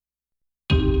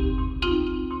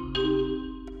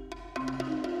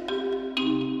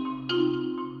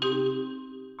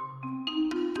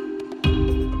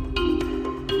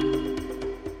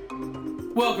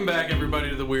Welcome back, everybody,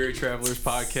 to the Weary Travelers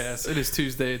podcast. It is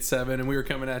Tuesday at 7, and we are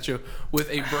coming at you with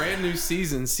a brand new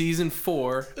season, Season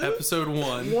 4, Episode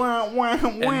 1.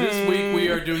 And this week we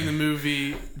are doing the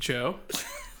movie, Joe.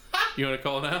 You want to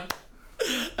call it out?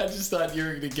 I just thought you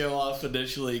were going to go off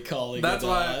initially calling That's it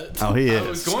why Oh, he I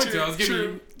was is. going to. I was giving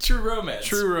you True Romance.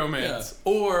 True Romance.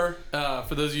 Yeah. Or,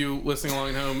 for those of you listening along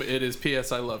at home, it is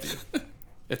P.S. I Love You.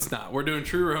 It's not. We're doing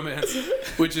True Romance,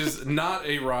 which is not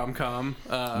a rom-com.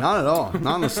 Not at all.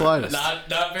 Not in the slightest. Not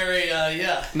very,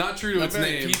 Not true to Not its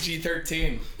very name.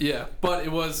 PG-13. Yeah, but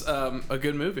it was a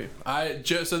good movie.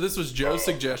 So this was Joe's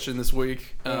suggestion this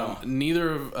week. Neither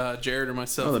of Jared or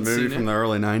myself Oh, the had movie seen from the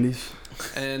early 90s.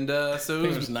 And I so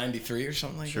think it was 93 or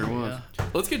something like Sure that. was. Yeah.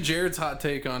 let's get Jared's hot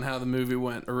take on how the movie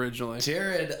went originally.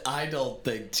 Jared, I don't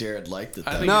think Jared liked it.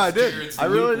 I Though. think No, it's I did. Jared's I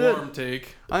really did. lukewarm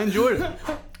take. I enjoyed it.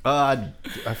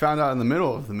 I found out in the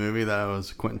middle of the movie that it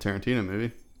was a Quentin Tarantino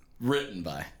movie. Written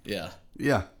by, yeah.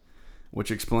 Yeah.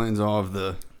 Which explains all of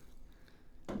the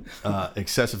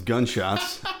excessive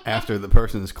gunshots after the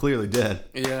person is clearly dead.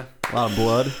 Yeah. A lot of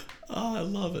blood. Oh, I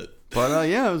love it. But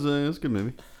yeah, it was a good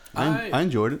movie. I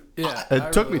enjoyed it. Yeah. It I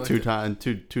took really me liked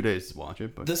two days to watch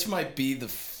it. But This might be the,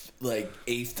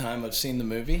 8th time I've seen the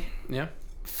movie. Yeah.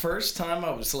 First time I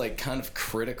was, kind of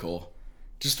critical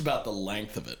just about the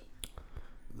length of it.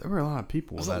 there were a lot of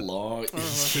people. It was that, a long...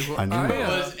 I knew. It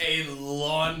was a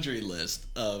laundry list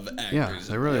of actors. Yeah,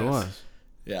 there really was.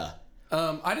 Yeah.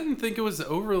 I didn't think it was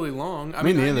overly long. I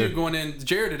Me mean, I neither. knew going in.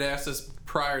 Jared had asked us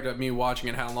prior to me watching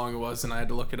it how long it was, and I had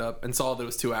to look it up and saw that it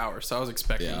was 2 hours. So I was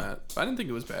expecting that. I didn't think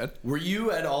it was bad. Were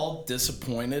you at all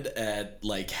disappointed at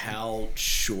how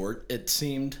short it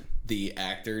seemed the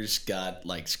actors got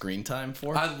screen time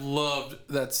for? I loved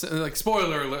that.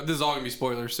 Spoiler alert. This is all gonna be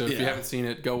spoilers. So if you Yeah. haven't seen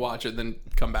it, go watch it. Then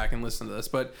come back and listen to this.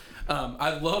 But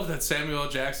I love that Samuel L.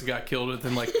 Jackson got killed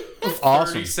within 30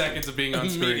 Awesome. seconds of being on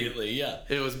screen. Immediately, yeah.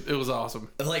 It was awesome.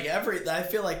 I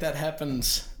feel like that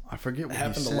happens. I forget what he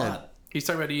Happened said. a lot. He's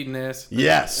talking about eating ass.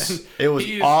 Yes, it was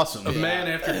He is awesome. A man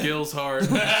after Gil's heart.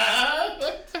 I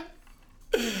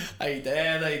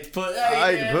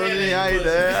put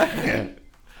there.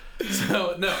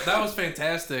 So no, that was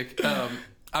fantastic.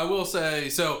 I will say,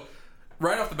 so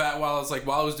right off the bat, while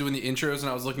I was doing the intros and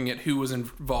I was looking at who was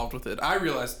involved with it, I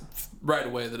realized right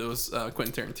away that it was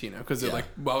Quentin Tarantino because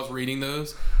while I was reading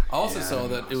those, I also saw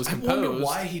that it was I composed. wonder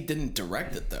why he didn't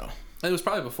direct it though. It was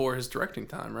probably before his directing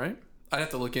time, right? I'd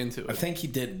have to look into I it think he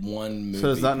did one movie. So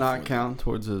does that not before count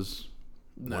towards his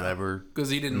whatever because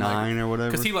he didn't 9 or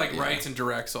whatever? because he writes and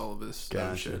directs all of his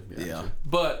Gotcha. shit. Yeah.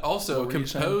 But also What were you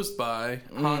composed by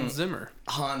Hans Zimmer,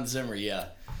 Hans Zimmer, yeah.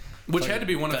 which had to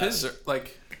be one of best. his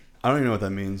I don't even know what that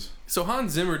means. So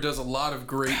Hans Zimmer does a lot of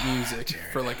great music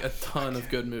for a ton of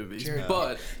good movies. Jared.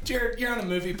 But Jared, you're on a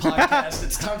movie podcast.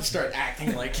 It's time to start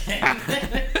acting like him.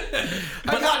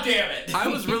 But God damn it. I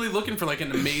was really looking for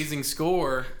an amazing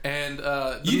score, and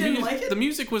You didn't like it? The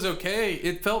music was okay.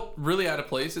 It felt really out of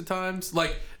place at times,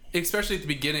 especially at the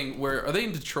beginning. Where are they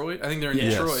in Detroit? I think they're in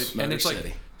Yes. Detroit, and Motor it's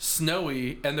City.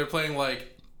 snowy, and they're playing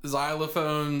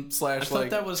xylophone / I thought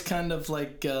that was kind of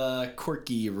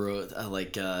quirky, It was,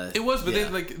 but yeah.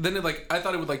 then I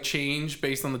thought it would change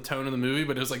based on the tone of the movie,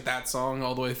 but it was that song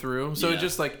all the way through. So it Yeah.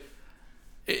 just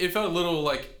it felt a little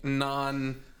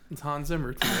non Hans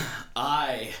Zimmer to me.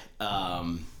 I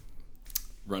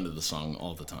run to the song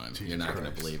all the time. You're not going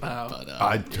to believe it, Wow. but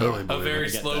I totally A believe very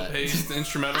it. get slow-paced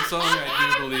instrumental song.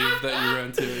 I do believe that you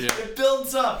run to. Yeah. it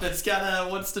builds up. It's got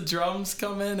once the drums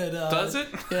come in, it Does it?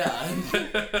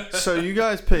 Yeah. So you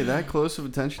guys pay that close of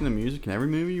attention to music in every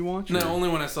movie you watch? No, or- only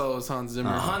when I saw it was Hans Zimmer.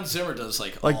 Hans Zimmer does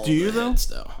all do you the though? hits,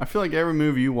 though. I feel like every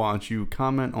movie you watch, you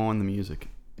comment on the music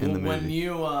in the movie. When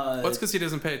you Well, it's because he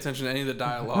doesn't pay attention to any of the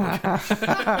dialogue.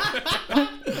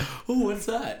 ooh, what's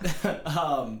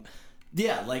that?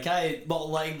 Yeah, I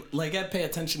pay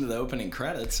attention to the opening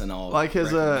credits and all.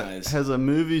 Has a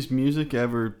movie's music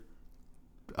ever?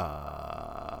 Go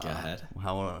ahead.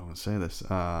 How would I want to say this?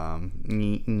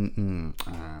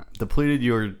 Depleted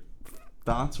your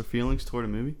thoughts or feelings toward a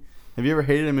movie? Have you ever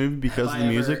hated a movie because Have of the I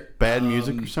music, ever, bad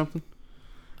music or something?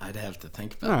 I'd have to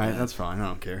think about All right, that. that's fine. I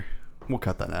don't care. We'll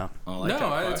cut that out.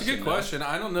 It's a good question.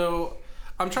 I don't know.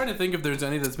 I'm trying to think if there's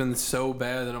any that's been so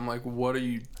bad that I'm like, what are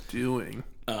you doing?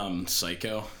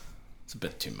 Psycho. It's a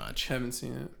bit too much. Haven't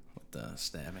seen it. With the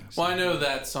stabbing. Well, I know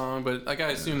that song, but I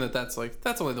assume that's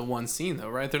only the one scene though,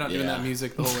 right? They're not doing that Yeah.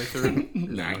 music the whole way through.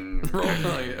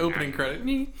 Opening credit.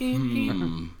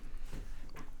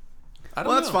 I don't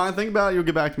Well, that's know. fine. Think about it. You'll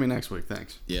get back to me next week.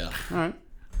 Thanks. Yeah. All right.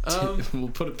 We'll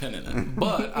put a pin in it.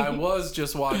 But I was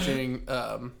just watching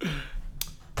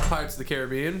Pirates of the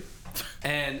Caribbean,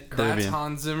 and that's Caribbean.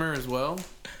 Hans Zimmer as well.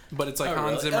 But it's like Oh,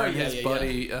 Hans really? Zimmer Oh, and yeah, his yeah,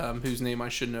 buddy, whose name I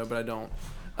should know, but I don't.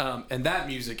 And that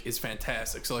music is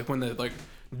fantastic. So like when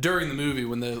during the movie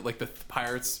when the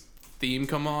Pirates theme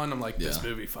come on, I'm like, this Yeah.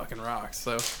 movie fucking rocks.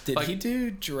 So Did like, he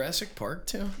do Jurassic Park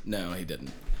too? No, he didn't.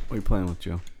 What are you playing with,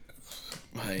 Joe?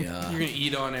 You're gonna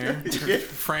eat on air,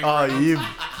 Frank. Oh, you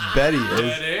bet he Dead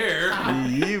is. air.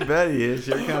 You bet he is.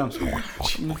 Here it comes.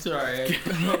 Sorry,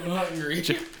 I'm hungry.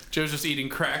 Joe's just eating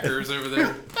crackers over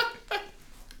there.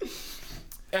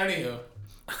 Anywho.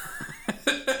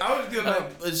 I was gonna.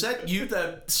 Is that you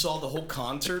that saw the whole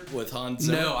concert with Hans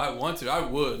Zimmer? No, I want to. I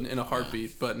would in a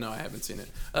heartbeat, but no, I haven't seen it.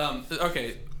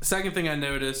 Okay, second thing I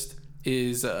noticed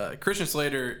is Christian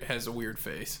Slater has a weird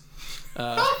face.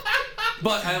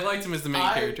 But I liked him as the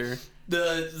main character.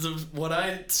 When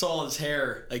I saw his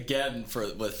hair again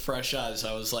with fresh eyes,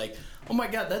 I was like, oh my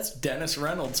god, that's Dennis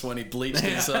Reynolds when he bleached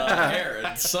his hair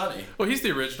in Sunny. Well, he's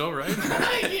the original, right?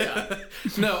 Yeah.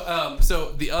 No,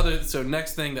 so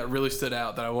next thing that really stood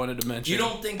out that I wanted to mention. You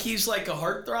don't think he's like a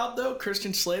heartthrob though,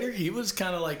 Christian Slater? He was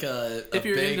kind of like If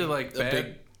you're into, like,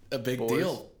 bad a big boys.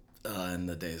 deal in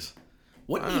the days.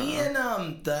 Wasn't he in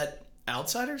that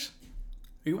Outsiders?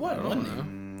 He wasn't he?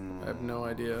 I have no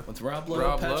idea. With Rob Lowe,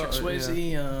 Rob Patrick Lowe,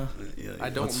 Swayze, I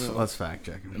don't know. Let's fact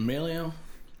check him. Emilio.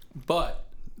 But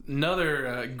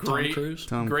another great Cruise?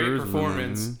 Tom great Cruise was in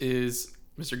performance it, is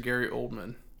Mr. Gary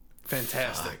Oldman.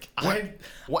 Fantastic.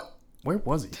 What? Where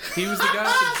was he? He was the guy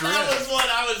with the That was dreads. what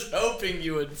I was hoping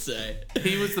you would say.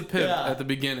 He was the pimp Yeah. at the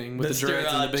beginning with Mr. the dreads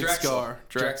and the big Drexel. scar.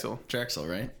 Drexel. Drexel,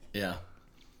 right? Yeah.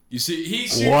 You see, he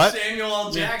shoots What? Samuel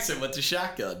L. Jackson with the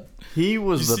shotgun. He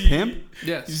was the see- pimp?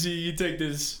 Yes. You see, you take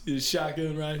this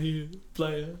shotgun right here,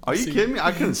 player. Are you kidding me?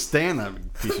 I couldn't stand that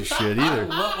piece of shit either.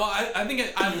 I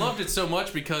think I loved it so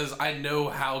much because I know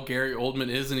how Gary Oldman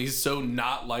is, and he's so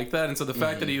not like that. And so the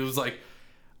fact that he was like,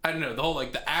 I don't know, the whole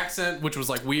like the accent, which was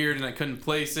like weird, and I couldn't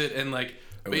place it, and like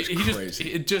was crazy.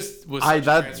 it just was. Such a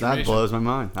That transformation. blows my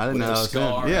mind. I didn't With know the that was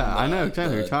scar him. Yeah, and I know the-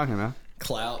 exactly what you're talking about.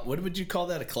 Cloud. What would you call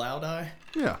that? A cloud eye?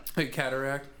 Yeah, Like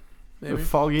cataract, the maybe.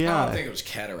 foggy I don't eye. think it was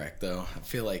cataract though. I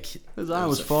feel like His it eye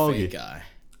was a foggy. fake eye.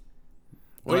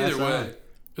 Well, either Glass way, eye.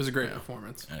 it was a great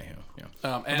performance. Anyhow,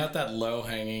 yeah. And Not that low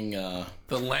hanging. the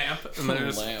lamp, and they're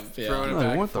just Lamp, yeah. throwing it Like,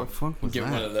 back. what and the forth. fuck was Get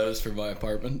that? one of those for my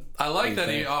apartment. I like You that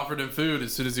he think? offered him food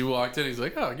as soon as he walked in. He's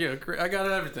like, "Oh yeah, I got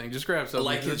everything. Just grab I something."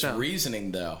 like Sit his down."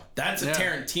 reasoning though. That's a Yeah.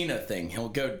 Tarantino thing. He'll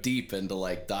go deep into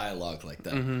like dialogue like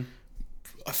that.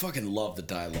 I fucking love the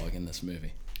dialogue in this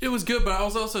movie. It was good, but I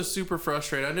was also super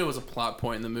frustrated. I knew it was a plot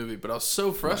point in the movie, but I was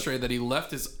so frustrated that he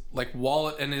left his like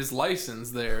wallet and his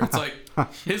license there. It's like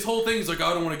his whole thing is like,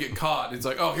 I don't want to get caught. It's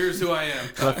like, oh, here's who I am.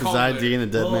 Left his Call me ID later. in a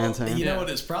dead man's hand. You know Yeah. what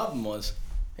his problem was?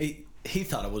 He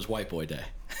thought it was White Boy Day.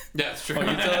 Yeah, it's true.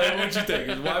 What'd you think? It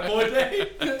was White Boy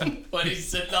Day? When he's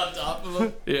sitting on top of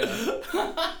him.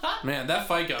 Yeah. Man, that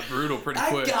fight got brutal pretty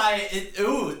That quick. guy.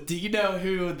 Do you know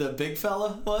who the big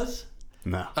fella was?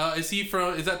 No. Is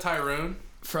that Tyrone?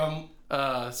 From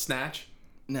Snatch?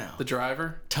 no The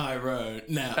driver? Tyrone.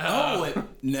 No.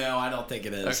 No, I don't think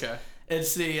it is. Okay.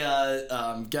 It's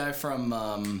the guy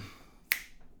from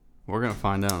We're gonna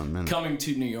find out in a minute. Coming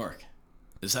to New York.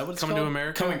 Is that what it's Coming to called?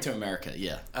 America? Coming to America,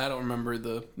 yeah. I don't remember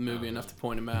the movie enough to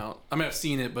point him out. I mean, I've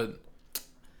seen it, but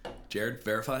Jared,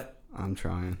 verified? I'm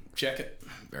trying. Check it.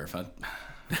 Verified.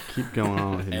 Keep going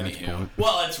on with your next Anyhow. point.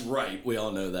 Well, it's right. We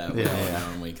all know that. We Yeah, all yeah.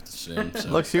 know and we can assume. So.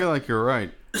 Looks here like you're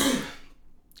right.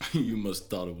 You must have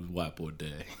thought it was White Boy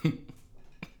Day.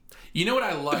 you know what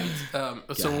I liked?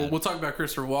 So ahead. we'll talk about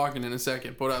Christopher Walken in a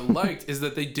second. But what I liked is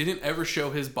that they didn't ever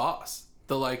show his boss.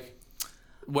 The like,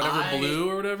 whatever blue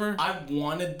or whatever. I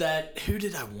wanted that. Who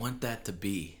did I want that to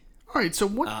be? All right, so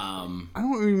what? I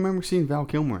don't remember seeing Val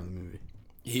Kilmer in the movie.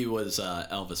 He was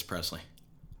Elvis Presley.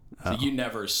 So you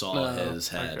never saw his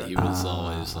head. okay. He was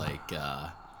always like,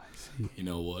 you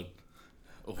know what?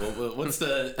 What's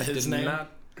his name?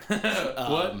 Not,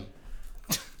 what?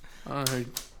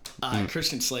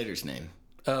 Christian Slater's name.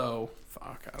 Oh,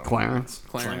 fuck. I don't Clarence. know.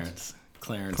 Clarence.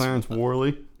 Clarence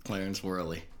Worley. Clarence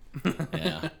Worley.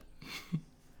 Yeah.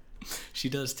 She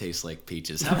does taste like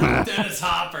peaches. How about Dennis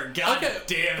Hopper? God Okay,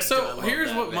 damn it. so I love here's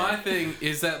that what man. my thing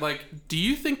is that, like, do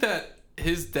you think that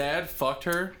his dad fucked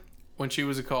her when she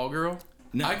was a call girl?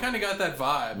 No. I kind of got that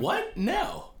vibe. What?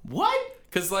 No. What?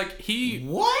 Because, like,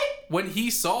 What? when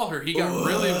he saw her, he got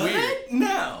really weird. What?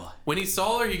 No. When he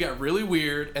saw her, he got really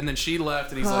weird, and then she left,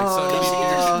 and he's like, Oh. so you need to get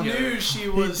I yourself together. knew she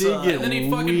was. did get And then he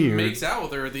fucking Weird. makes out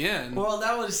with her at the end. well,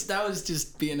 that was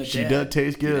just being a She dad. does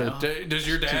taste good. know? Does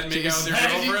your dad make out with your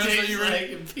girlfriend? So you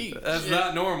really- That's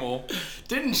not normal.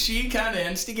 Didn't she kind of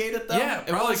instigate it though? Yeah, It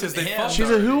probably wasn't 'cause they him. fucked She's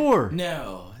a whore.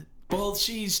 No. Well,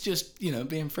 she's just,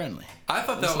 being friendly. I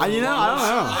thought that was. I don't know.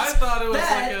 I thought it was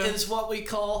That like a. is what we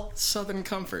call Southern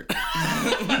comfort.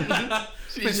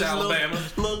 She's Miss just Alabama.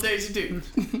 Little Daisy Duke.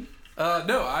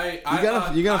 No, I.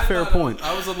 You got a fair point.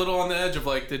 I was a little on the edge of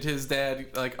like, did his dad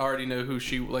like already know who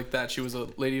she that she was a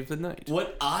lady of the night?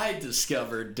 What I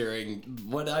discovered during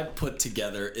what I put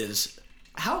together is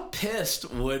how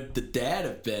pissed would the dad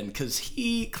have been, because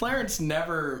Clarence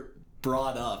never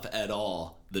brought up at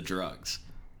all the drugs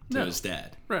to his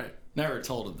dad. Right. Never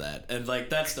told him that. And,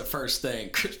 that's the first thing.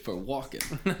 Christopher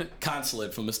Walken.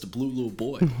 Consulate from Mr. Blue Little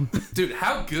Boy. Dude,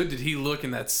 how good did he look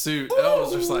in that suit? I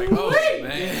was just like, oh,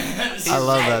 man. Yes. I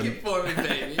love that. Shake it for me,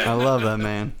 baby. I love that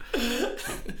man.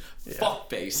 Fuck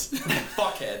face.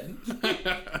 Fuckhead.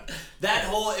 That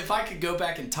whole, if I could go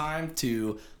back in time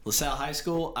to LaSalle High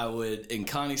School, I would, in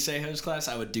Connie Sejo's class,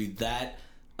 I would do that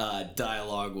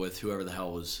dialogue with whoever the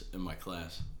hell was in my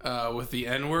class. With the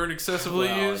N-word excessively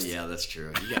used? Yeah, that's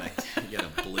true. You gotta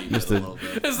bleep it a little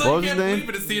bit. It's What like was you his can't name? believe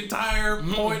it. It's the entire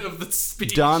point of the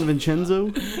speech. Don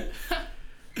Vincenzo.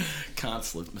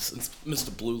 Consulate,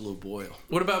 Mr. Blue Little Boy.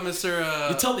 What about Mr.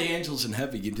 You tell the angels in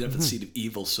heaven you never see the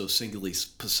evil so singularly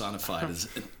personified as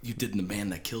you did in the man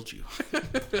that killed you.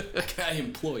 I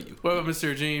implore you. What about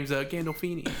Mr. James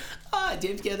Gandolfini?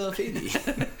 James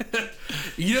Gandolfini.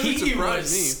 You know who He surprised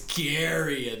was me?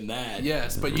 scary in that.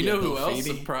 Yes, but you know who else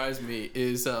Gandolfini. surprised me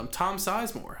is Tom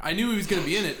Sizemore. I knew he was going to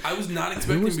be in it. I was not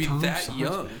expecting was to be Tom that Sizemore?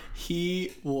 young.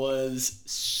 He was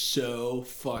so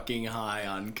fucking high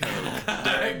on coke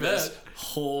during bet. this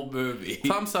whole movie.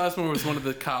 Tom Sizemore was one of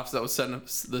the cops that was setting up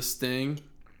the sting.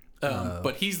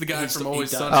 But he's the guy He's from the- he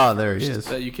Always does. Sunny. Oh, there he is.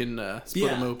 That you can split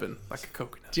Yeah. him open like a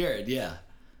coconut. Jared, yeah.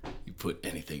 You put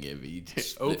anything in me. You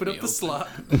just Open split up me the slot.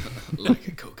 like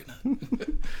a coconut.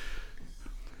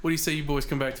 What do you say you boys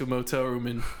come back to a motel room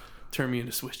and turn me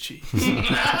into Swiss cheese?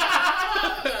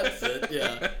 That's it,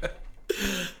 yeah.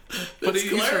 But This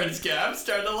he's Clarence guy, I'm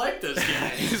starting to like this guy.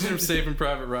 He's from Saving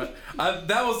Private Ryan.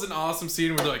 That was an awesome scene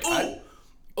where they're like, Oh,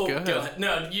 Go go ahead. ahead.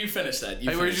 No, you finish that.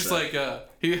 where he's just like,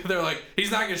 they're like, he's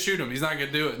not gonna shoot him. He's not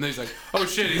gonna do it. And then he's like, oh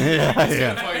shit, he's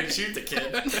Yeah. fucking shoot the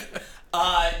kid.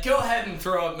 Go ahead and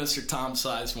throw up Mr. Tom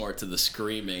Sizemore to the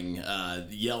screaming,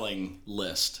 yelling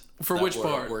list. For that which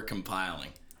part? We're compiling.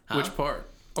 Huh? Which part?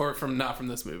 Or not from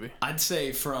this movie? I'd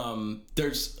say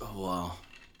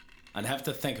I'd have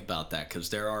to think about that, because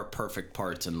there are perfect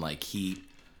parts in Heat,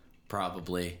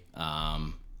 probably.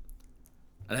 And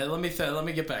let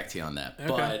me get back to you on that. Okay.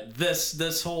 But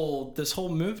this whole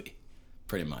movie,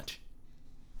 pretty much.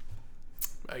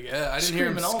 I didn't hear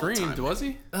him Screaming all the scream, time. was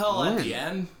he? Hell, at the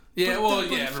end. Yeah, Put well, the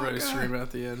yeah, fuck everybody's out. screaming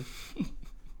at the end.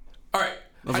 All right,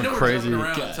 Those I are know crazy. we're jumping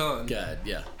around a Good, ton. good,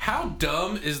 yeah. How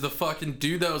dumb is the fucking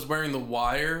dude that was wearing the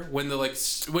wire when when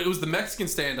it was the Mexican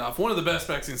standoff? One of the best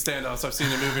Mexican standoffs I've seen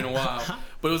in a movie in a while.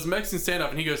 But it was a Mexican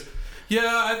standoff, and he goes, "Yeah,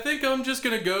 I think I'm just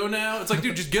gonna go now." It's like,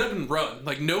 dude, just get up and run.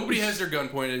 Like, nobody has their gun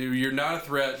pointed at you. You're not a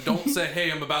threat. Don't say,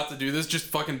 "Hey, I'm about to do this." Just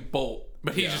fucking bolt.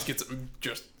 But he Yeah. just gets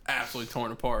just absolutely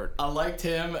torn apart. I liked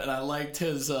him, and I liked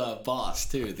his boss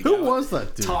too. The Who guy was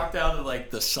that dude? Talked out of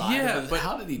the side. Yeah, of it. but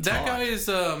how did he talk? that guy is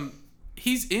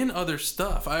he's in other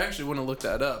stuff. I actually want to look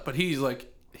that up, but he's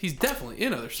definitely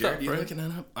in other Jared, stuff, you right? looking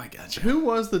that up? I got you. Who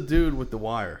was the dude with the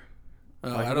wire? I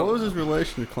What don't was know. his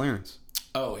relation to Clarence?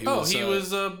 Oh, he He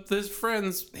was. was his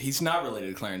friend's. He's not related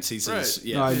to Clarence. He's his Right.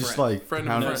 yeah. No, I friend. just like Friend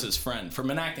of how- a knows friend. his friend from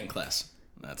an acting class.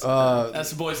 That's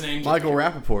the boy's name. Michael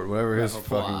Rappaport, whatever his Rappaport.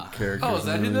 fucking character. Oh, is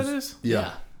that who that is?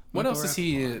 Yeah. What Michael else is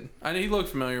he in? I know he looked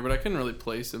familiar, but I couldn't really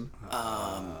place him.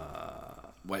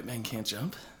 White Man Can't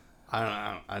Jump.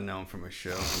 I know him from a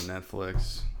show on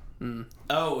Netflix.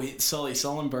 Oh, Sully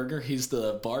Sullenberger. He's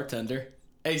the bartender.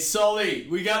 Hey, Sully,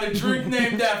 we got a drink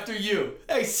named after you.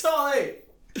 Hey, Sully,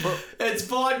 it's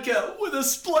vodka with a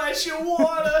splash of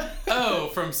water. Oh,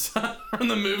 from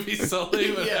the movie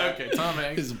Sully. Yeah. Okay, Tom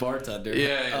Hanks. He's a bartender.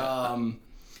 Yeah.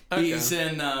 Okay. He's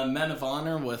in Men of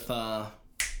Honor with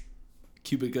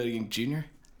Cuba Gooding Jr.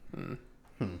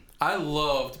 I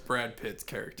loved Brad Pitt's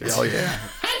character. Oh yeah.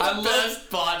 I best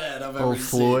bothead I've ever Oh seen.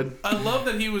 Floyd. I love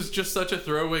that he was just such a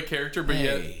throwaway character, but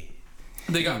yet Hey.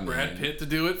 they got Brad Pitt to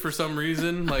do it for some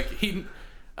reason. Like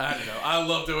I don't know. I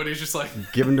loved it when he's just like,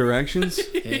 Giving directions.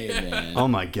 Hey, man. Oh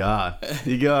my God.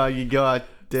 You go out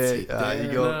there.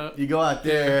 You go out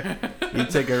there. You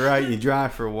take a right. You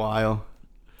drive for a while.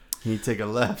 You take a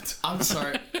left. I'm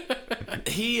sorry.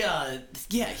 He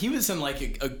was in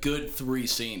a good 3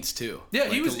 scenes too. Yeah,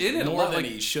 he was in it a more lot, than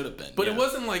like- he should have been. but yeah. it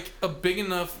wasn't like a big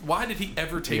enough. Why did he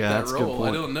ever take Yeah, that that's a good role? I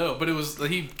point. don't know, but it was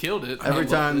he killed it. Every I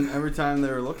loved time they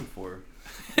were looking for her.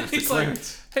 it. He's like,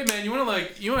 Clarence. hey man, you want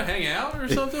to hang out or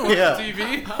something? Watch Yeah.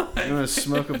 TV? You want to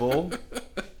smoke a bowl?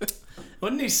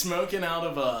 Wasn't he smoking out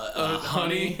of a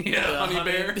honey? Yeah, honey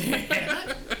bear.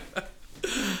 Yeah.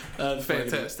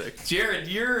 Fantastic. Jared,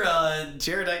 Jared.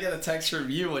 I got a text from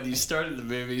you when you started the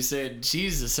movie saying,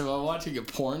 "Jesus, am I watching a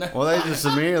porno?" Well, they just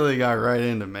immediately got right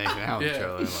into making out with each Yeah.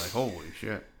 other. Like, holy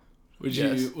shit. Would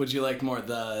you like more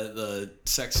the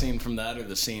sex scene from that or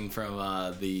the scene from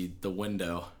the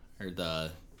window or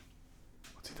the?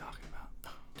 What's he talking about?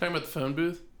 Talking about the phone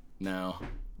booth? No.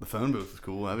 The phone booth is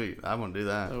cool. I want to do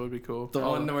that. That would be cool. The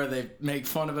one where they make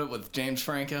fun of it with James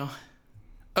Franco?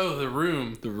 Oh, The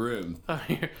Room. The Room. Oh,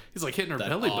 he's like hitting her That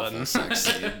belly awful button. sex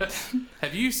scene.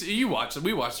 Have you watched it?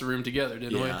 We watched The Room together,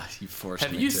 didn't we? Yeah, you forced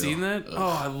Have me you to. seen that? Ugh. Oh,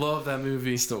 I love that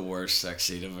movie. It's the worst sex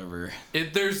scene I've ever...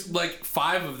 There's like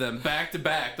 5 of them back to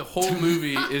back. The whole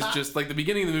movie is just like the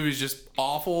beginning of the movie is just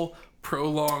awful,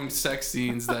 prolonged sex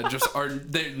scenes that just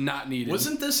they're not needed.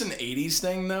 Wasn't this an 80s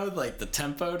thing, though? Like, the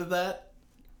tempo to that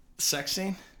sex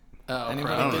scene? Oh,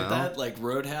 Anybody I don't get know. that? Like,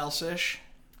 Roadhouse-ish?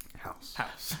 House.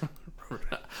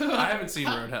 I haven't seen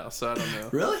Roadhouse, so I don't know.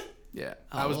 Really? Yeah,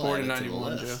 I Oh, was we'll born in add it to the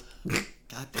 '91, list. Joe.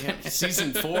 God damn.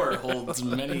 Season 4 holds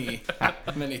many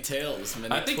tales,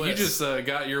 many I think twists. you just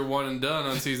got your one and done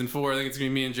on season 4. I think it's gonna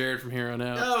be me and Jared from here on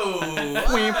out.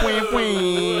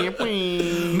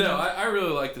 No, I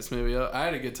really like this movie. I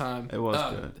had a good time. It was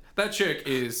good. That chick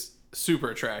is super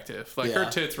attractive. Like her Yeah.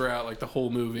 tits were out like the whole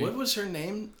movie. What was her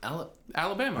name?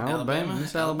 Alabama. Alabama.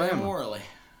 Miss Alabama. Worley.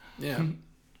 Yeah.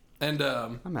 And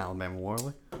I'm Alabama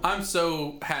Warley. I'm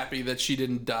so happy that she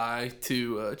didn't die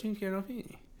to James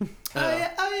Gandolfini.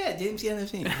 Oh yeah, James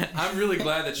Gandolfini. I'm really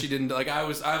glad that she didn't. Like I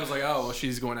was like, oh, well,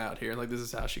 she's going out here. Like this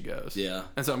is how she goes. Yeah.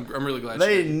 And so I'm really glad.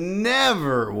 They she didn't.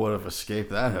 never would have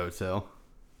escaped that hotel.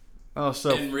 Oh, so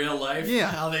In real life, Yeah.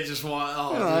 how they just want.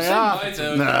 Oh, yeah.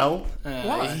 Joe. No.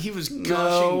 Why? He was gushing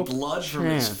No blood from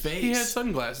his chance. face. He had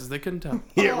sunglasses. They couldn't tell.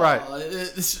 Yeah, right.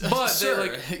 But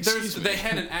sir, they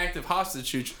had an active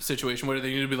hostage situation where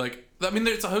they need to be like. I mean,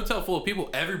 it's a hotel full of people.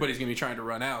 Everybody's gonna be trying to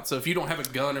run out. So if you don't have a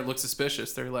gun or look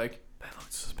suspicious, they're like, That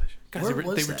looks suspicious. guys, Where they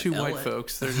were was two that? white LA?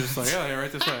 folks. They're just like, oh, yeah,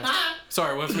 right this way.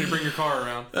 Sorry, we'll have somebody bring your car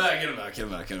around. Get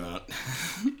him out.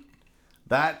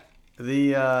 That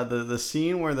the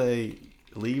scene where they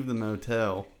leave the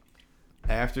motel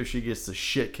after she gets the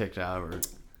shit kicked out of her.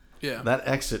 Yeah. That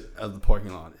exit of the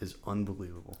parking lot is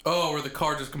unbelievable. Oh, where the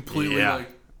car just completely Yeah. like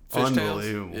fishtails.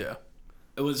 Unbelievable. Yeah.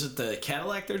 Was it the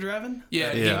Cadillac they're driving?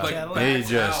 Yeah, Yeah. he like Cadillac. backs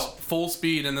He just- out full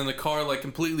speed, and then the car like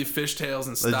completely fishtails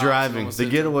and The stops. driving, almost the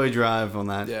hits him. getaway drive on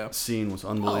that Yeah. scene was Oh,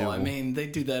 unbelievable. I mean, they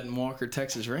do that in Walker,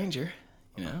 Texas Ranger.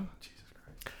 You know,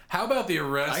 How about the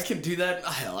arrest? I can do that.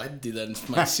 Hell, I'd do that in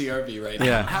my CRV right now.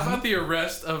 yeah. How about the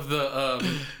arrest of the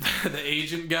the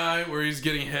agent guy where he's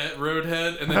getting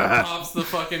roadhead and then pops the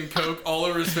fucking coke all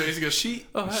over his face? He goes, She,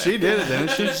 oh, hey. She did it,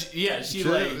 didn't she? yeah, she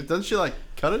like. Doesn't she like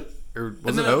cut it? Or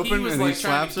was And it then open he was and like he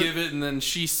trying slaps to it? give it, and then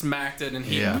she smacked it, and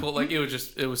he Yeah. pulled, like it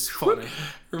was funny.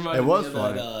 Reminded It was me of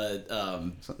funny.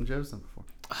 That, Something Joe's done before.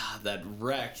 that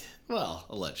wreck. Well,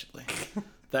 allegedly,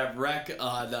 that wreck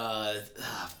on.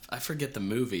 I forget the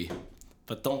movie,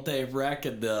 but don't they wreck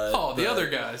and the The other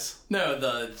guys. No,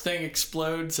 the thing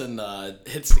explodes and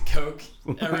hits the coke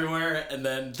everywhere, and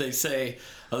then they say,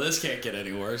 "Oh, this can't get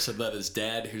any worse." And then his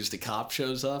dad, who's the cop,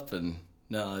 shows up, and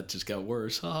no, it just got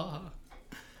worse.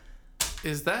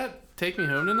 Is that Take Me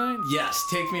Home Tonight? Yes,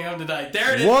 Take Me Home Tonight.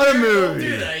 There it is. What a There, don't movie.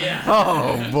 Do that, yeah.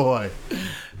 Oh boy.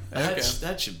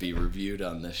 That should be reviewed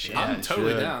on this show. I'm it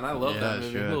totally should. down. I love Yeah, that it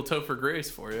movie. should. A little Topher Grace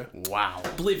for you. Wow. I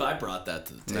believe I brought that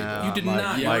to the table. No. You did Mike-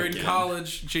 not. You Mike were in did.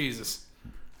 college. Jesus.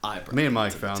 I brought Me and that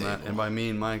Mike to the found that, table. and by me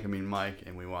and Mike, I mean Mike,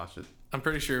 and we watched it. I'm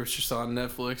pretty sure it was just on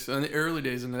Netflix in the early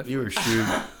days of Netflix. You were shooting.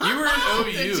 You were in OU.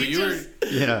 Did you You were. just-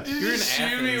 Yeah. Did You're you in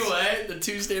shoot me Athens. away? The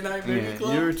Tuesday night movie Yeah,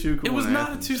 club? you were too cool. It was in not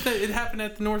a Athens. Tuesday. It happened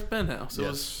at the North Bend house. It Yes.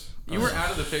 was. You were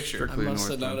out of the picture. I Strictly must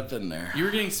have North not Bend. have been there. You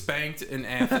were getting spanked in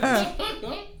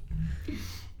Athens.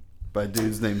 By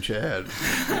dudes named Chad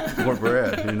or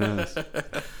Brad. Who knows?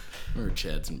 Or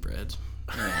Chads and Breads.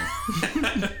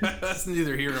 That's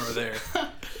neither here nor there.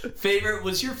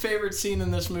 Was your favorite scene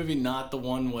in this movie not the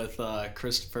one with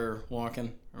Christopher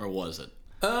Walken, or was it?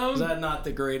 Was that not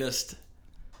the greatest?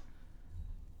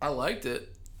 I liked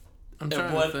it. I'm And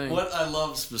trying to think. what I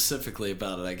love specifically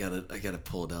about it, I gotta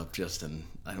pull it up, Justin.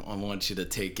 I want you to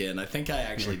take in. I think I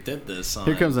actually did this on.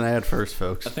 Here comes an ad first,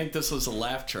 folks. I think this was a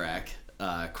laugh track.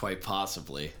 Quite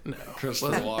possibly. No.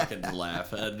 Christopher Walken's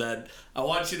laugh. And then I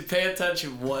want you to pay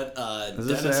attention what Is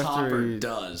this Dennis after Hopper he-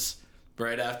 dold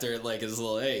right after like his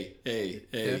little hey.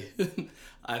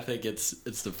 I think it's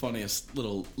the funniest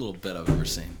little bit I've ever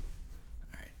seen.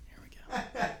 All right, here we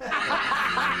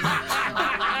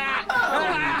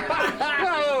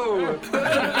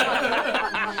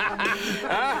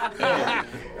go.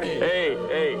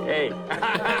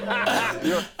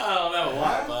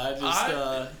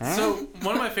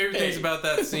 things about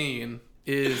that scene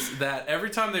is that every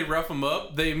time they rough him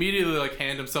up, they immediately like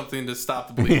hand him something to stop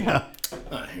the bleeding. Yeah.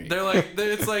 They're like,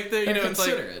 it's like, you know, it's like,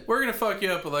 considerate. we're gonna fuck you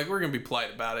up, but like, we're gonna be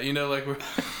polite about it. You know, like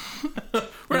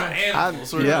we're not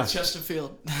animals. We're yeah.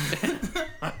 Chesterfield.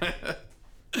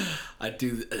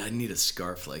 I need a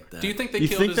scarf like that. Do you think they You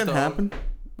killed think his that dog? happened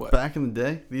What? back in the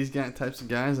day? These types of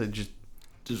guys, they just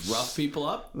rough people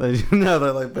up? they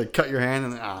cut your hand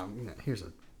and here's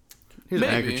an Maybe.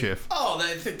 handkerchief. Oh,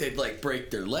 I think they'd like break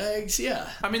their legs. Yeah.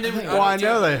 I mean, they would. Well, I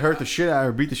know they hurt the shit out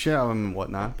or beat the shit out of them and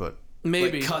whatnot, but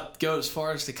maybe. Like go as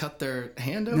far as to cut their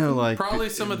hand open? no, like Probably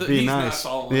some of the. be He's nice.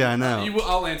 not following. Yeah, I know.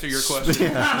 I'll answer your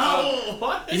question. Oh,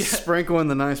 what? Sprinkle in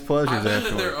the nice pleasures I bet that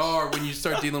afterwards. there are when you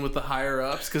start dealing with the higher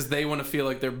ups because they want to feel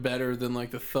like they're better than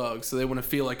like the thugs, so they want to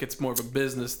feel like it's more of a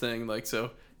business thing. Like,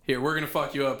 so here we're gonna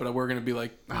fuck you up, but we're gonna be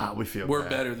like, we feel we're bad.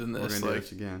 better than We're this. gonna do Like,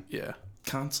 this again. yeah,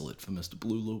 Consulate for Mr.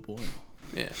 Blue Loop Oil.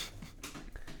 yeah.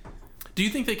 Do you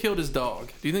think they killed his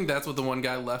dog? Do you think that's what the one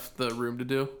guy left the room to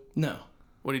do? No.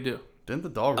 What'd he do? Didn't the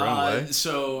dog run away?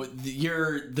 So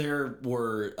there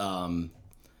were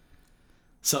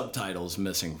subtitles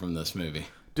missing from this movie.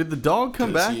 Did the dog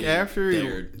come back after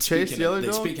they're he chased the other They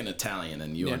dog? speak in Italian,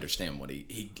 and you Yeah. understand what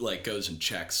he like goes and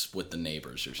checks with the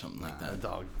neighbors or something like The that.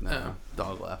 dog, Oh.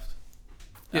 dog left.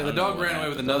 Yeah, the don't know dog what ran away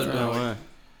with happened. another Ran dog. away.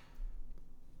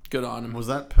 Good on him. Was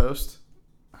that post?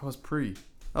 That was pre.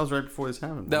 That was right before this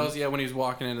happened. That wasn't was when he was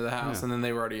walking into the house, Yeah. and then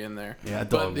they were already in there. it? Yeah, that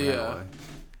But dog the ran away.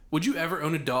 would you ever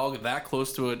own a dog that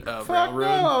close to a Fuck railroad?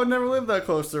 no, I would never live that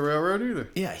close to the railroad either.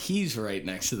 Yeah, he's right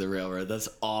next to the railroad. That's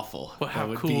awful. Well, how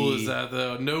would cool be- is that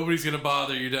though? Nobody's gonna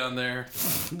bother you down there.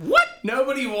 What?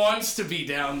 Nobody wants to be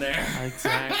down there.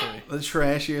 Exactly. The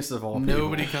trashiest of all people.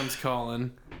 Nobody comes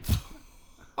calling.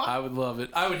 I would love it.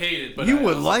 I would hate it, but You I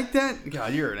would also- like that?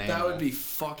 God, you're an animal. That would be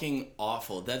fucking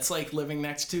awful. That's like living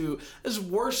next to. It's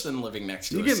worse than living next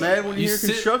to. You a get mad when you hear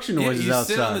sit- construction noises you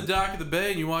outside. sit on the dock of the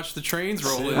bay and you watch the trains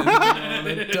roll in, on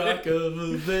the dock of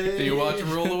a bay. and you watch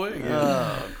them roll away. Again.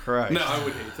 Oh, Christ. No, I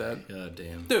would hate that. God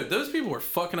damn. Dude, those people were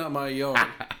fucking up my yard.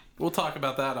 We'll talk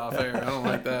about that off air. I don't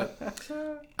like that.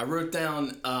 I wrote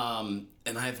down,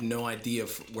 and I have no idea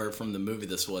where from the movie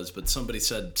this was, but somebody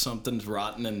said something's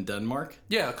rotten in Denmark.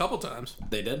 Yeah, a couple times.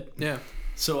 They did. Yeah.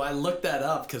 So I looked that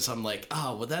up because I'm like,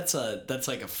 oh, well, that's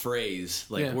like a phrase.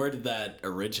 Like, Yeah. where did that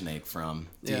originate from?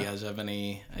 Do you Yeah. guys have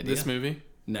any idea? This movie?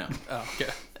 No, Oh,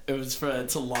 okay.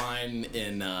 it's a line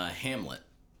in Hamlet.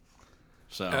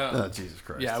 So, Oh, Jesus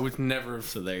Christ. Yeah, I would never have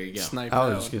so there you go. sniped I was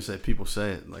that just one. going to say, people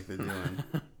say it like they do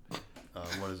in,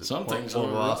 what is it? Some things Or are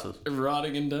Colossus.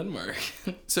 rotting in Denmark.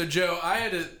 So, Joe,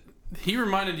 he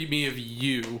reminded me of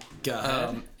you Go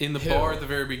ahead. in the Who? bar at the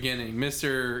very beginning,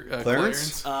 Mr.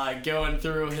 Clarence. Going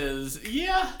through his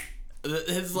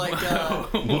his like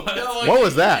What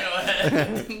was that?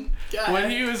 When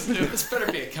he was This better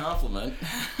be a compliment.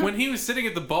 when he was sitting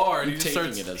at the bar and he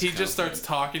taking just it as starts compliment.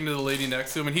 talking to the lady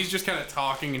next to him and he's just kind of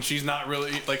talking and she's not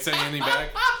really like saying anything back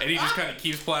and he just kind of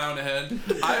keeps plowing ahead.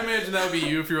 I imagine that would be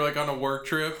you if you were like on a work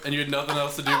trip and you had nothing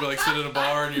else to do but like sit at a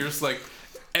bar and you're just like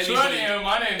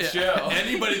My name's Joe.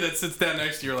 Anybody that sits down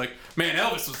next to you, you're like, man,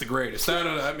 Elvis was the greatest.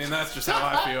 I mean, that's just how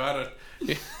I feel. I don't.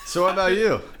 So what about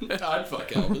you? I'd fuck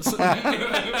Elvis.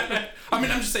 I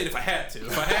mean, I'm just saying if I had to.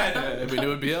 If I had to, I mean, it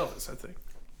would be Elvis, I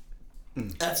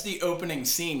think. That's the opening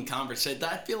scene conversation.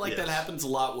 I feel like that Yes. happens a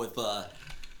lot with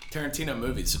Tarantino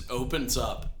movies. It opens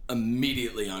up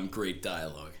immediately on great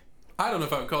dialogue. I don't know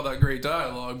if I would call that great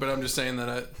dialogue, but I'm just saying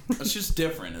that It's just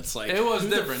different. It's like It was who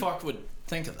different. the fuck would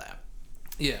think of that?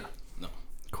 yeah. No,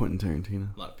 Quentin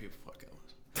Tarantino. a lot of people fuck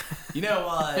Elvis. You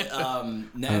know,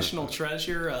 National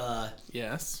Treasure.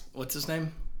 Yes. What's his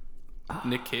name?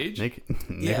 Nick Cage?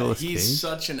 Nicholas he's Cage?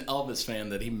 such an Elvis fan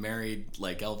that he married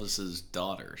like Elvis's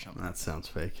daughter or something. That sounds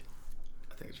fake.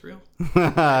 I think it's real.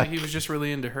 He was just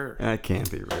really into her. That can't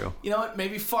be real. You know what?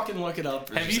 Maybe fucking look it up.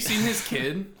 or Have you just- seen his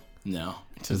kid? No.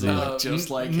 Is he- Just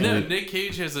like no, him. Nick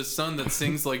Cage has a son that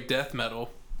sings like death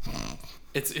metal.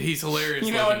 He's hilarious.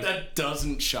 You know what? looking. That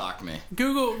doesn't shock me.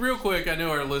 Google real quick. I know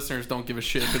our listeners don't give a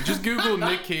shit, but just Google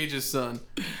Nick Cage's son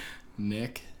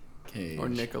Nick Cage. or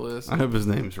Nicholas. I hope his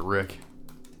name's Rick.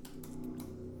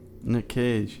 Nick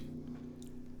Cage.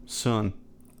 Son.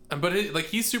 But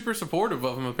he's super supportive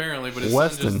of him apparently. But his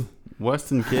Weston.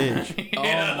 Weston Cage. son just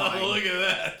yeah, my look at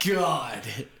that. God.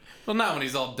 Well, not when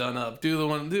he's all done up. Do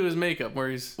his makeup where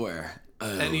he's Where?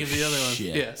 Oh, any of the other ones.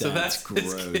 shit. Yeah, so that's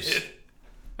his gross. kid.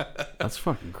 That's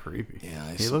fucking creepy. Yeah,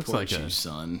 I he looks like you, a...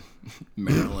 son.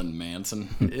 Marilyn Manson.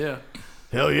 Yeah.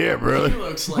 Hell yeah, He brother.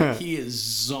 looks like he is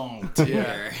zonked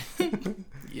here.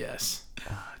 Yes.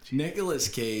 Nicolas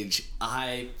Cage,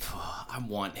 I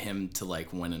want him to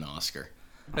like win an Oscar.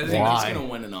 I think Why? He's gonna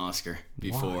win an Oscar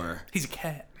before he's a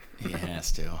cat. he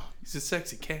has to. He's a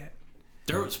sexy cat.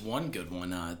 There was one good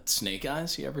one, Snake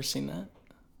Eyes. You ever seen that?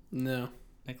 No.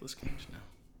 Nicolas Cage, no.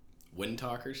 Wind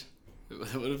Talkers.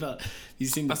 What about? You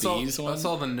seen the I Bees one?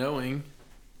 saw The Knowing.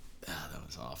 Ah, that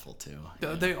was awful too.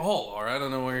 They all are. I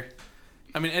don't know where.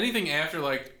 I mean, anything after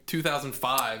like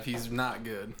 2005, he's not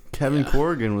good. Kevin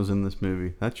Corrigan was in this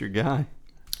movie. That's your guy.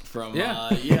 From Yeah.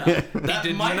 That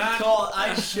did might not- call.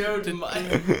 I showed my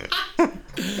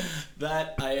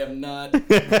that I am not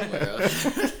aware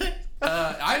of.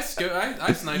 I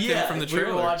sniped him from the we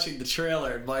trailer. were watching the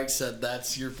trailer, and Mike said,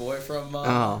 "That's your boy from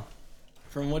Oh.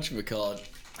 from whatchamacallit."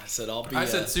 I said, "I'll be." I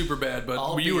said super bad, but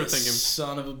I'll you be were a thinking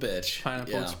son of a bitch.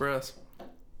 Pineapple Yeah. Express.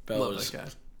 That Love was, that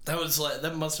guy. that was like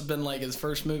that must have been like his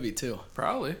first movie too.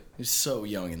 Probably. He was so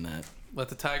young in that. Let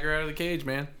the tiger out of the cage,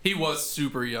 man. He was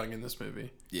super young in this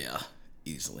movie. Yeah,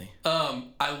 easily.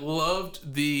 I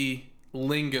loved the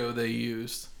lingo they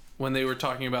used when they were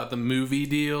talking about the movie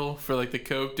deal for like the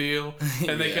Coke deal,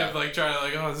 and they Yeah. kept like trying to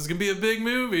like, oh, this is gonna be a big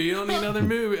movie. You don't need another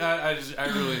movie. I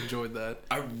really enjoyed that.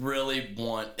 I really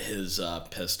want his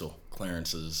pistol,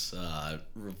 Clarence's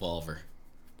revolver,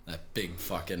 that big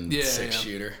fucking Yeah,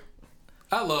 six-shooter.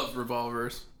 I love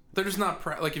revolvers. They're just not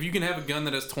like if you can have a gun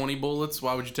that has 20 bullets,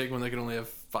 why would you take one that can only have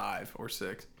 5 or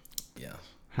 6? Yeah.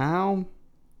 How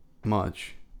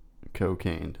much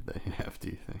cocaine do they have, do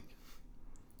you think?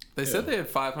 They said they had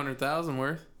 500,000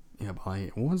 worth. Yeah, but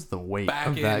like, what was the weight Back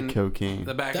of that in cocaine?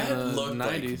 Back That in the looked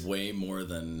 90s. like way more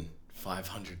than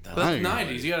 500,000. That's I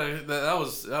agree. 90s. You gotta. That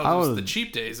was would- the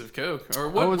cheap days of Coke. Or I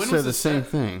what? would when say was the this same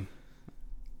set? thing.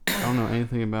 I don't know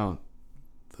anything about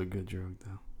the good drug,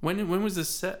 though. When was this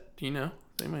set? Do you know?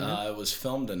 They might know. It was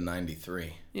filmed in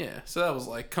 93. Yeah, so that was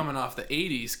like coming off the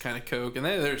 80s kind of Coke, and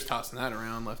they're just tossing that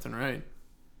around left and right.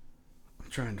 I'm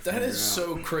trying to That figure is out.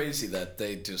 so crazy that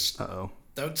they just... Uh-oh.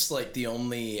 That's like the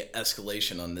only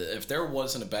escalation on the... If there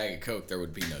wasn't a bag of Coke, there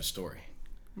would be no story.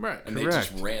 Right. And they Correct.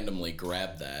 just randomly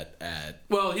grabbed that at...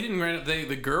 Well, he didn't grant it.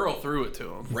 The girl threw it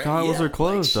to him. thought it was her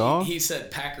clothes, dog. He said,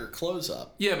 pack her clothes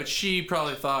up. Yeah, but she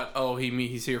probably thought, oh,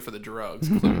 he's here for the drugs,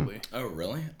 clearly. Oh,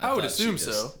 really? I would thought she assume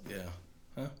so. Yeah.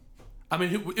 Huh? I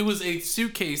mean, it was a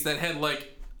suitcase that had,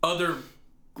 like, other...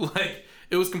 Like,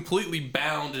 it was completely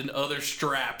bound in other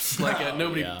straps. Like,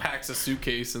 nobody yeah. packs a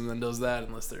suitcase and then does that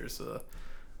unless there's a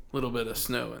little bit of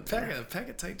snow in there. Pack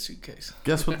a tight suitcase.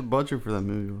 Guess what the budget for that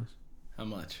movie was? How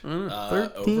much? Mm. Over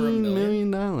 $1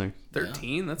 million? $13 million.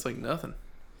 13? That's like nothing.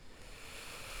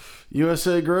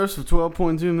 USA gross of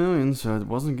 $12.2 million, so it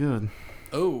wasn't good.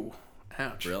 Oh,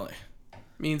 ouch. Really?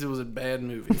 Means it was a bad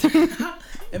movie.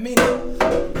 I mean,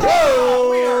 oh,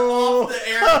 we are off the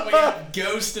air. We have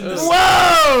Ghost in the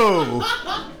Whoa!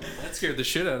 That scared the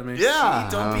shit out of me. Yeah.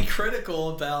 Don't be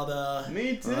critical about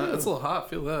Me too. That's a little hot.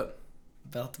 Feel that.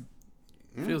 about the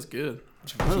Feels good.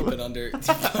 keep it under put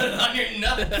it on your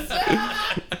nuts.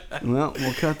 Well,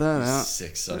 we'll cut that out.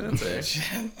 Sick son of a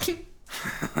bitch.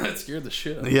 That scared the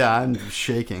shit out of me. Yeah, I'm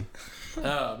shaking.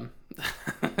 Wow.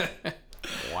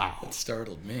 It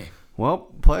startled me. Well,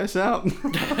 play us out.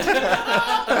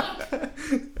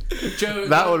 Joe,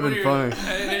 That what would've are been funny.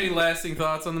 Any lasting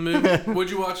thoughts on the movie? Would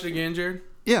you watch it again, Jared?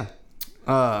 Yeah.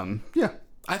 Yeah.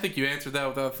 I think you answered that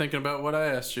without thinking about what I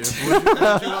asked you. Would you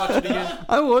watch it again?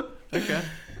 I would. Okay.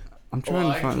 I'm trying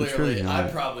Well, to find the I trivia.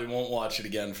 probably won't watch it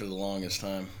again for the longest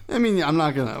time. I mean, I'm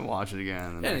not gonna watch it again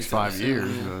in the next Anytime 5 soon,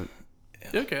 years, yeah.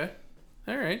 but Okay.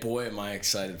 All right. Boy, am I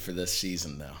excited for this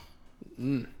season, though.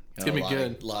 It's going to be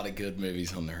good. A lot of good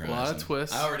movies on the horizon. lot of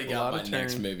twists, I already a got lot my of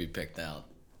next turns. movie picked out.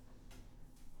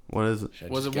 what is it? Should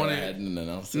I Was just it go one of- ahead and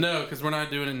announce it? No, because we're not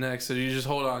doing it next, so you just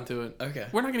hold on to it. Okay.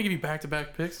 We're not going to give you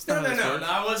back-to-back picks. It's No, not how no, this no, works. no.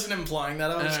 I wasn't implying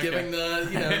that. I was Okay. giving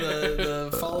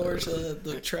the followers,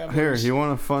 the travelers, Here, you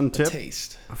want a fun tip?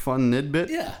 taste. A fun nidbit?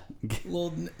 Yeah.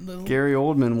 Little. Gary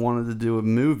Oldman wanted to do a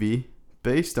movie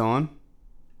based on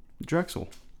Drexel.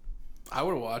 I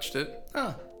would have watched it.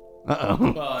 Huh.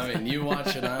 Uh-oh. Well, I mean, you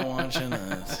watching, I watching.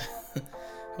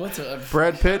 What's a?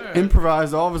 Brad Pitt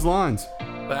improvised all of his lines.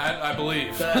 That, I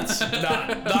believe. That's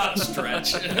not a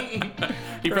stretch.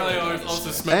 He probably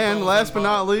also smoked And bubbles last in but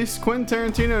bottle. not least, Quentin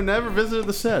Tarantino never visited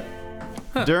the set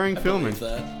during filming.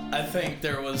 That. I think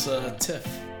there was a tiff,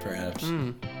 perhaps.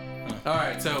 All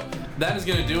right, so that is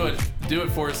going to do it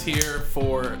for us here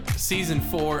for season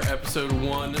 4, episode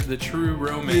 1, the True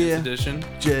Romance edition.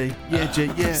 Jay, yeah.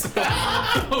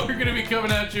 We're going to be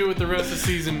coming at you with the rest of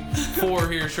season 4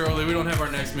 here shortly. We don't have our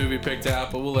next movie picked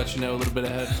out, but we'll let you know a little bit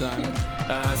ahead of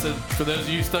time. So for those of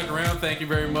you who stuck around, thank you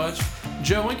very much.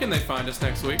 Joe, when can they find us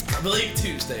next week? I believe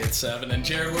Tuesday at 7. And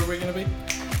Jared, where are we going to be?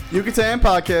 Yucatan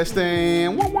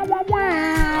Podcasting. All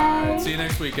right, see you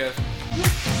next week, guys.